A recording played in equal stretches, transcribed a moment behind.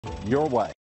your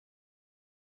way.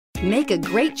 Make a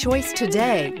great choice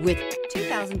today with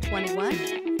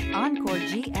 2021 Encore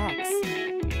GX.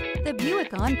 The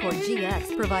Buick Encore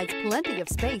GX provides plenty of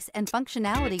space and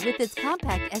functionality with its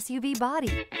compact SUV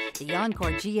body. The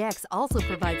Encore GX also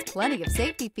provides plenty of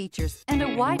safety features and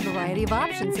a wide variety of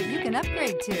options that you can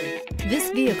upgrade to. This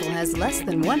vehicle has less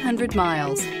than 100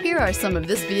 miles. Here are some of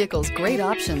this vehicle's great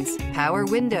options: power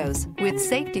windows with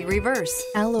safety reverse,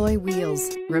 alloy wheels,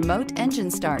 remote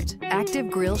engine start, active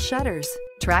grille shutters,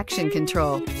 traction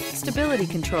control, stability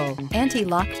control,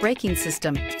 anti-lock braking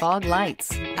system, fog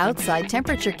lights, outside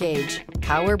temperature gauge,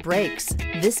 power brakes.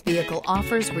 This vehicle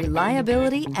offers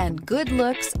reliability and good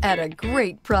looks at a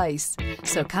great price.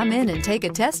 So come in and take a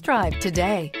test drive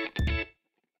today.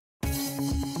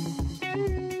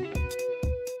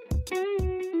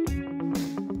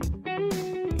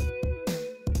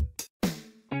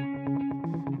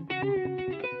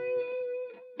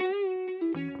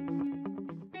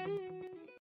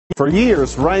 For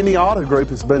years, Ramey Auto Group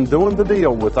has been doing the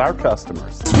deal with our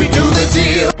customers. We do the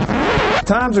deal.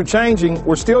 Times are changing.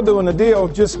 We're still doing the deal,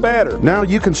 just better. Now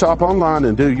you can shop online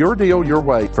and do your deal your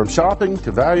way, from shopping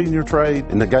to valuing your trade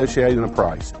and negotiating a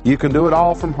price. You can do it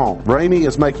all from home. Ramey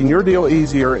is making your deal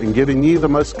easier and giving you the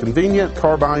most convenient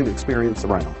car buying experience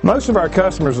around. Most of our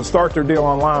customers that start their deal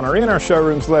online are in our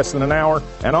showrooms less than an hour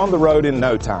and on the road in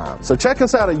no time. So check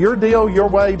us out at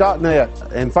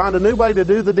yourdealyourway.net and find a new way to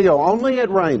do the deal only at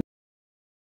Ramey.